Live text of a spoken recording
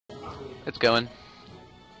It's going.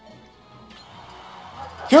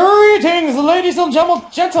 Greetings, ladies and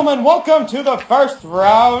gentlemen. Welcome to the first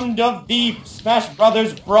round of the Smash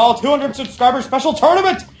Brothers Brawl 200 subscriber special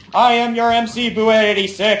tournament. I am your MC,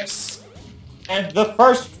 Boo86. And the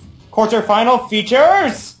first quarterfinal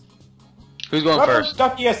features... Who's going first?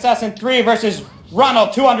 Rubberduckyassassin3 versus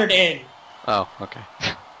Ronald200in. Oh, okay.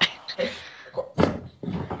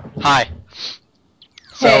 Hi.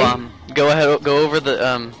 So, Hey. go over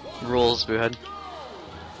the, rules, Boohead.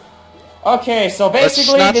 Okay, so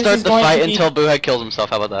basically Let's not this start is the going fight to be... until Boohead kills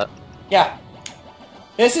himself, how about that? Yeah.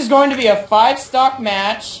 This is going to be a 5-stock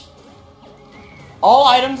match. All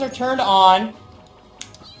items are turned on.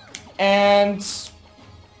 And...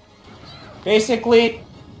 basically,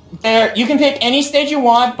 you can pick any stage you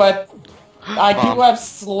want, but I do have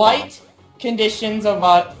slight conditions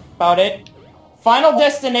about it. Final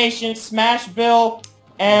Destination, Smashville,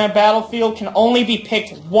 and Battlefield can only be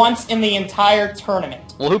picked once in the entire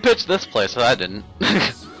tournament. Well, who pitched this place? I didn't.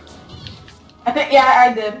 I think, yeah,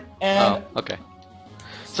 I did. And, oh, okay.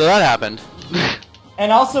 So that happened.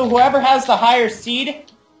 and also, whoever has the higher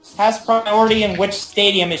seed has priority in which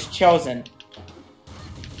stadium is chosen.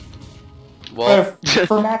 Well,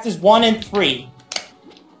 For matches 1 and 3.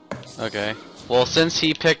 okay. Well, since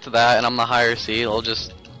he picked that and I'm the higher seed, I'll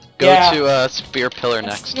just go to Spear Pillar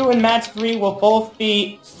next. 2 and match 3 will both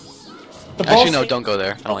be... Actually, no, don't go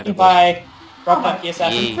there. I don't like that. By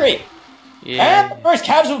Rubberduckyassassin3. Yeah. And the first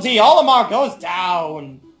casualty, Olimar, goes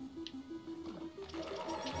down.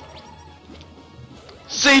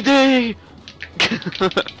 CD!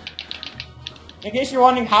 In case you're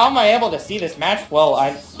wondering, how am I able to see this match? Well,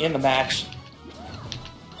 I'm in the match.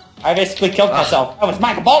 I basically killed myself. That was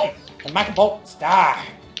Michael Bolton! And Michael Bolton's die.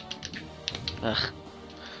 Ugh.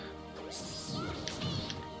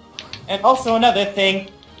 And also another thing.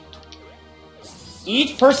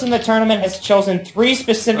 Each person in the tournament has chosen 3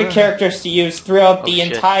 specific characters to use throughout the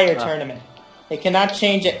entire tournament. They cannot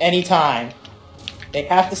change at any time. They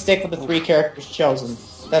have to stick with the 3 characters chosen.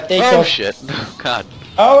 That they chose. Oh shit. God.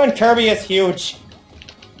 Oh, and Kirby is huge.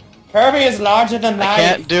 Kirby is larger than life. I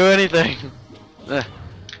can't do anything. Ugh.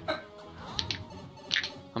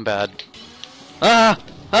 I'm bad. Ah!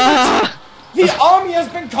 Ah! The army has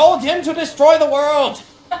been called in to destroy the world!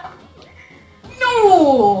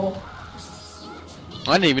 No!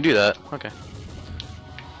 I didn't even do that. Okay.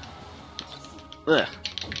 Ugh.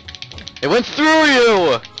 It went through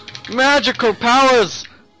you! Magical powers!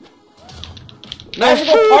 No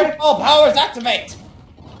Magical food! particle powers activate!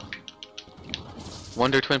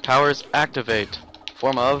 Wonder Twin powers activate.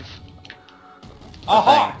 Form of... A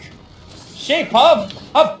hawk! Shape of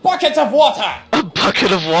a bucket of water! A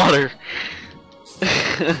bucket of water!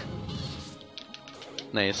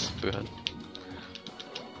 Nice. Boohead.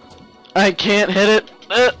 I can't hit it!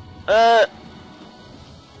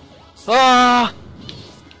 Ah!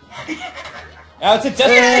 Now it's a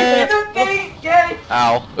destination! Yay!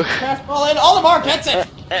 Ow. Smash Ball in, Olimar gets it!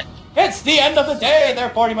 It's the end of the day,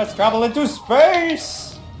 therefore he must travel into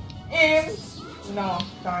space! No,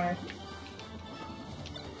 darn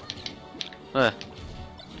it.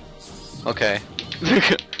 Okay.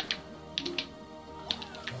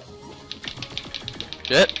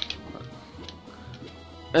 Shit.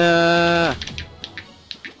 So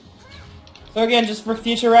again, just for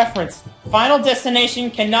future reference, Final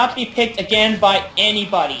Destination cannot be picked again by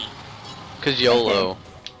anybody. Cause YOLO.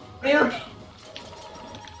 Really?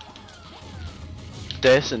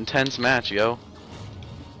 This intense match, yo.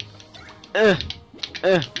 And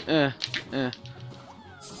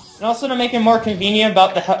also to make it more convenient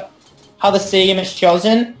about how the stadium is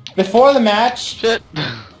chosen, before the match, Shit.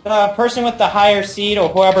 the person with the higher seed or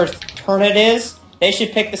whoever's turn it is, they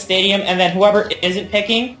should pick the stadium, and then whoever isn't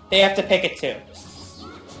picking, they have to pick it too.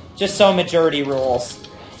 Just so majority rules.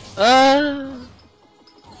 Oh.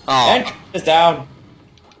 And is down.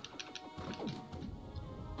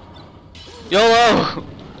 YOLO!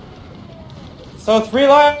 So 3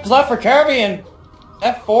 lives left for Kirby and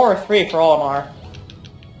F4 or 3 for Olimar.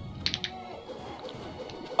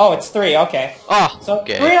 Oh, it's 3, okay. Oh, So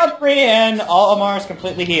okay. 3 on 3 and Olimar is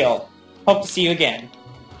completely healed. Hope to see you again.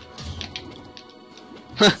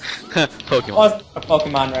 Pokemon. Was a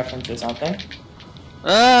Pokemon reference or something.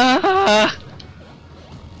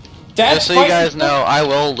 Just That's so you guys know, I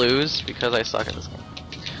will lose because I suck at this game.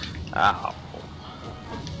 Ow.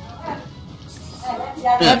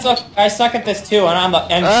 That's okay. I suck at this too, and I'm the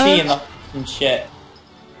MC and the and shit.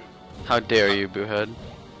 How dare you, Boohead?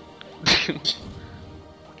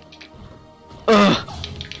 Ugh.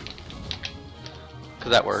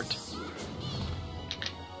 Cause that worked.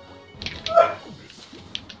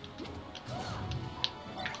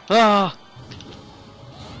 Ah.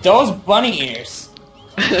 Those bunny ears.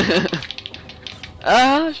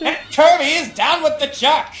 Ah, shit. And Kirby is down with the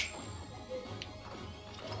chuck.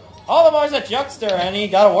 Olimar's a chuckster, and he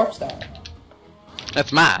got a warp star.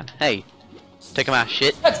 That's mine. Hey. Take my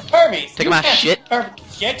shit. That's Kirby's. Take my shit.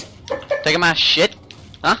 Kirby's shit. Take my shit.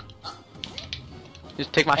 Huh?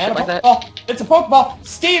 Just take my And shit like that? Pokeball. It's a Pokeball.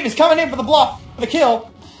 Steve is coming in for the bluff, for the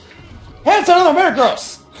kill. And it's another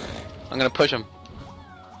Metagross. I'm gonna push him.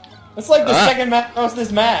 It's like the second Metagross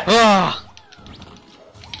this match. Ah.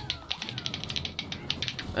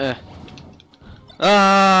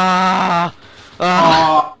 Ah.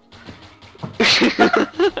 Ah.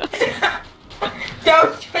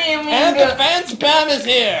 Don't scream me. And the fan spam is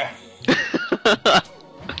here.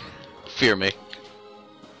 Fear me.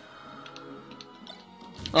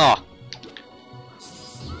 Oh.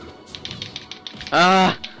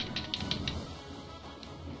 Ah.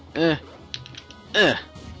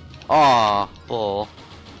 Aw. Bull.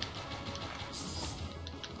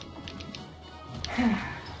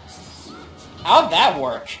 How'd that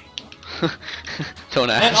work? Don't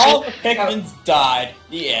ask. And all the Pikmins died.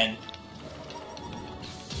 The end.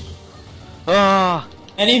 Ah.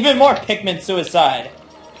 And even more Pikmin suicide.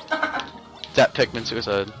 That Pikmin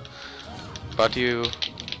suicide. Brought to you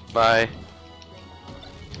by...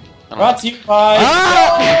 Brought to you by...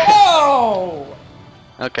 Ah! Oh!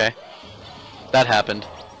 Okay. That happened.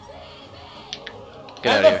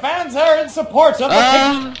 Get And out the of here. fans are in support of the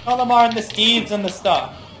Pikmin, Olimar, and the Steves and the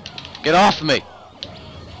stuff. Get off me!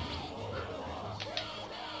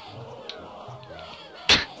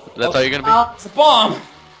 That's how you're gonna It's a bomb!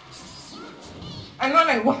 I'm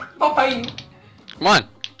gonna why you? be? Come on!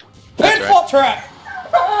 That's Pinfall trap!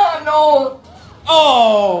 No.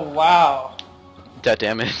 Oh, wow. That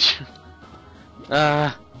damage.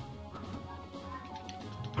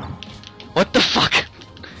 What the fuck?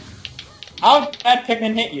 How did that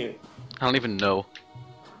Pikmin hit you? I don't even know.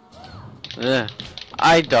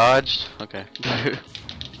 I dodged. Okay.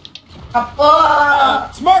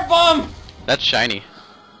 Appa. Smart bomb! That's shiny.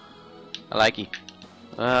 I like it.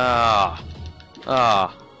 Ah.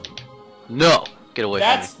 Ah. No! Get away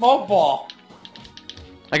That's from me. smoke ball.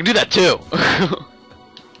 I can do that too! Come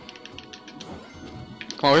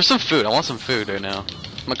on, where's some food? I want some food right now.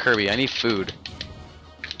 I'm a Kirby, I need food.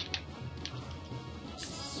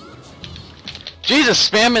 Jesus,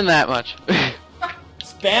 spamming that much!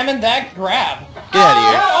 Spamming that grab. Get out of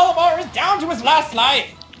here. And Olimar is down to his last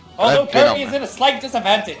life. Although I've been on Kirby is that. in a slight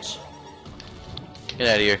disadvantage. Get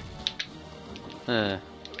out of here.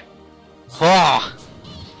 Oh.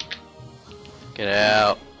 Get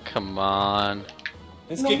out. Come on.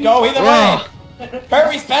 This could go either Oh. way.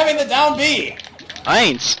 Kirby spamming the down B. I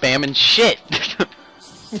ain't spamming shit.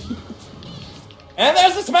 And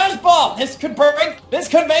there's the smash ball. This could break. This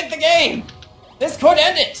could make the game. This could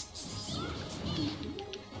end it.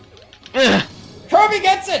 Ugh. Kirby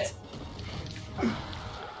gets it.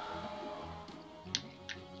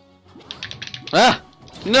 Ah!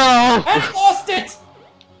 No! And he lost it.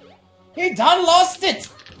 He done lost it.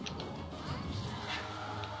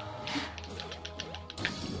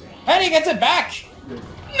 And he gets it back.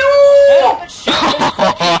 No. And the shot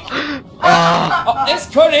is oh, this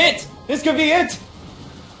could it. This could be it.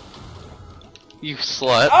 You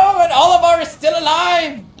slut. Oh, and Olimar is still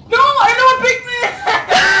alive. No, I know a big man.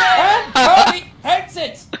 And Kirby takes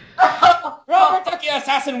it.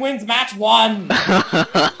 Rubberduckyassassin wins match 1.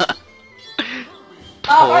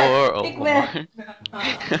 Poor big Omar. man.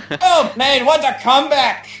 Oh man, what a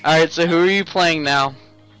comeback. Alright, so who are you playing now?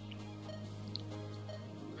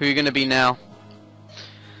 Who are you gonna be now?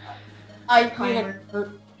 I climber.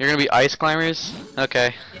 You're gonna be Ice Climbers?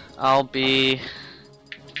 Okay. I'll be...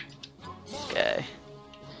 Okay.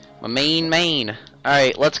 My main.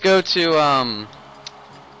 Alright, let's go to,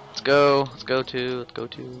 Let's go to...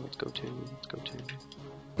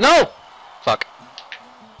 No! Fuck.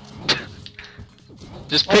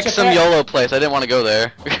 Just pick What's some your YOLO place. I didn't want to go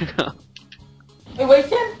there. Wait, wait,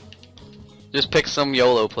 Tim? Just pick some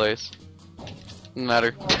YOLO place. Doesn't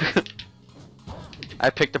matter. I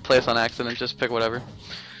picked a place on accident. Just pick whatever.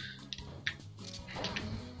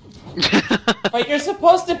 But you're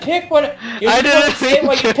supposed to pick what you're I supposed didn't to say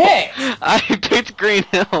what you pick- picked. I picked Green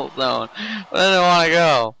Hill Zone, but I didn't want to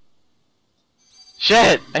go.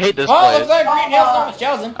 Shit! I hate this Oh, place. looks like Green Hill's not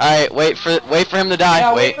chosen. Alright, wait for him to die.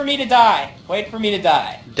 Yeah, wait wait. for me to die. Wait for me to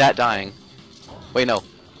die. Dat dying. Wait, no.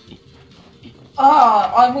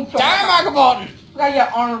 I need to. Die, Michael Bolton! Got your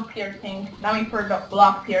armor piercing. Now me for the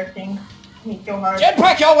block piercing. He's so hard.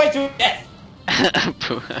 Jetpack your way to death.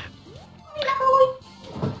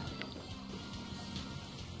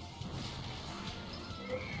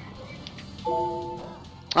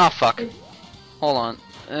 Oh fuck. Hold on.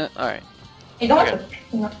 Alright. You don't Okay. have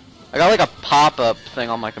to. I got like a pop-up thing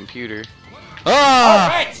on my computer. Ah!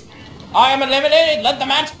 Alright! I am eliminated! Let the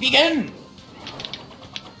match begin!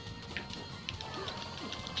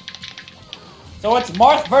 So it's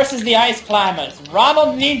Marth versus the Ice Climbers.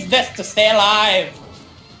 Ronald needs this to stay alive.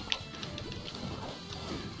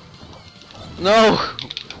 No!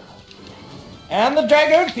 And the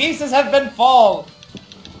Dragoon pieces have been fallen.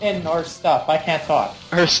 In or stuff. I can't talk.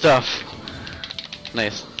 Her stuff.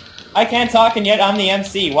 Nice. I can't talk and yet I'm the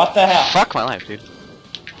MC. What the hell? Fuck my life, dude.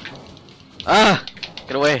 Ah!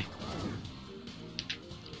 Get away.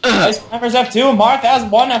 Ice Climbers have 2. Marth has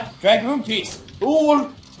 1 Dragoon piece. Who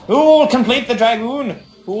will complete the Dragoon?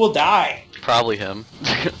 Who will die? Probably him.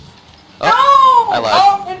 No! I lied.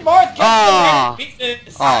 Oh, and Marth gets Aw. the Dragoon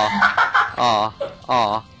pieces.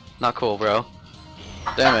 Aw. Not cool, bro.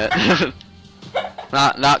 Damn it.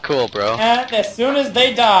 Not cool, bro. And as soon as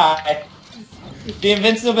they die, the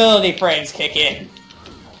invincibility frames kick in.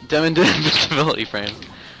 Damn invincibility frames.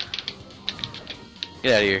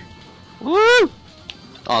 Get out of here. Woo!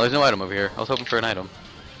 Oh, there's no item over here. I was hoping for an item.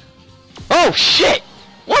 Oh shit!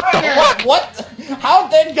 What the fuck? What?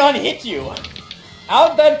 How'd that gun hit you?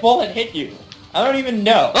 How'd that bullet hit you? I don't even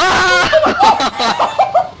know. Ah!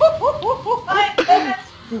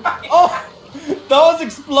 Oh, those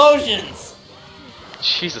explosions!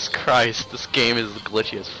 Jesus Christ, this game is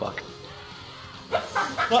glitchy as fuck.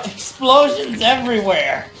 The explosions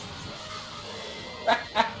everywhere.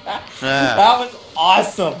 That was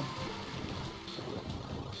awesome.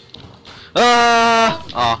 Ah!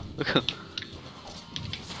 Aw.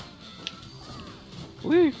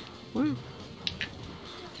 Woo! Woo!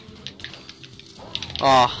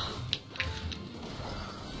 Aw.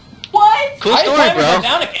 What? Cool Ice story, Climbers bro. are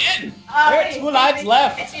down again. There are 2 lives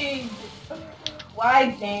left.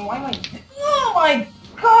 Why, dang? Why am I? Oh my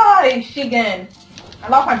gosh! Again. I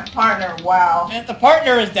lost my partner. Wow. And the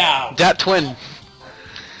partner is down. That twin.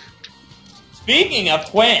 Speaking of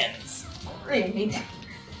twins. Really?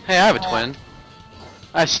 Hey, I have a twin.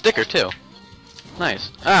 I have a sticker too. Nice.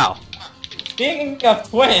 Ow. Speaking of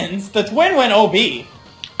twins, the twin went OB.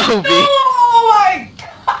 OB. Oh my god!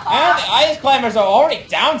 And the Ice Climbers are already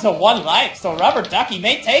down to 1 life, so Rubber Ducky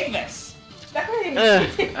may take this. That really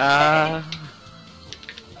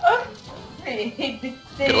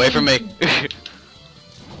Get away from me.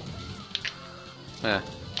 Yeah.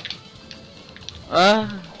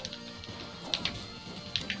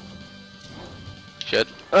 Shit.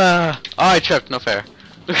 Oh, I tripped. No fair.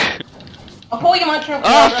 I'll pull you my trunk.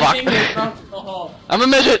 Oh, fuck. I'm a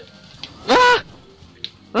midget. Ah!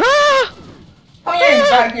 Ah! Come here and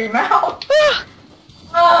back your mouth. Ah!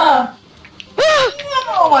 Ah! Ah!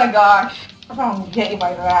 Oh my gosh. I'm gonna get you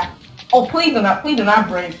by that. Oh, please do not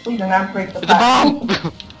break. Please do not break the It's a bomb.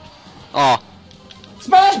 Oh.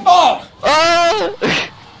 Smash ball! Ah!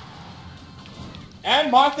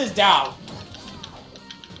 And Martha's down.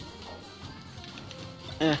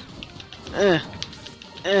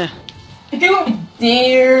 You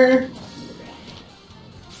dear.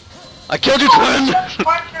 I killed your Oh, twin.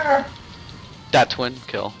 partner. That twin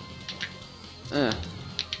kill. Over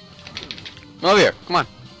here. Come on.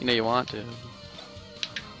 You know you want to.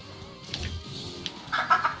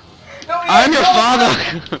 No, I'm your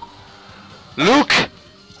father. Luke.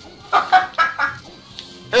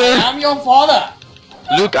 I'm your father.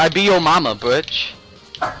 Luke, I be your mama, bitch.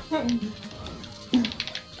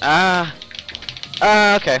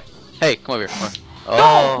 Okay. Hey, come over here. Come on. Oh.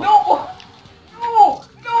 No!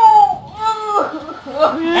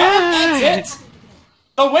 And that's it.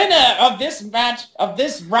 The winner of this match, of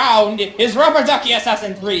this round, is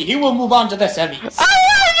Rubberduckyassassin3. He will move on to the semis.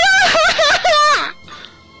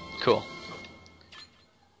 Cool.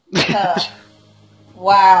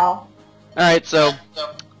 Wow. Alright, so,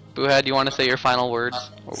 Boohead, you want to say your final words?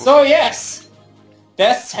 So yes,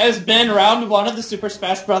 this has been round 1 of the Super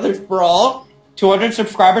Smash Bros. Brawl 200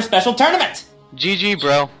 subscriber special tournament. GG,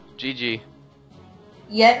 bro. GG.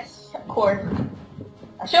 Yes, of course.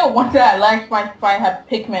 I should have won that last fight if I had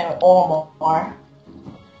Pikmin or more.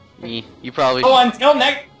 Me. You probably... So until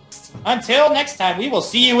next time, we will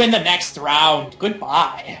see you in the next round.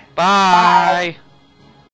 Goodbye. Bye.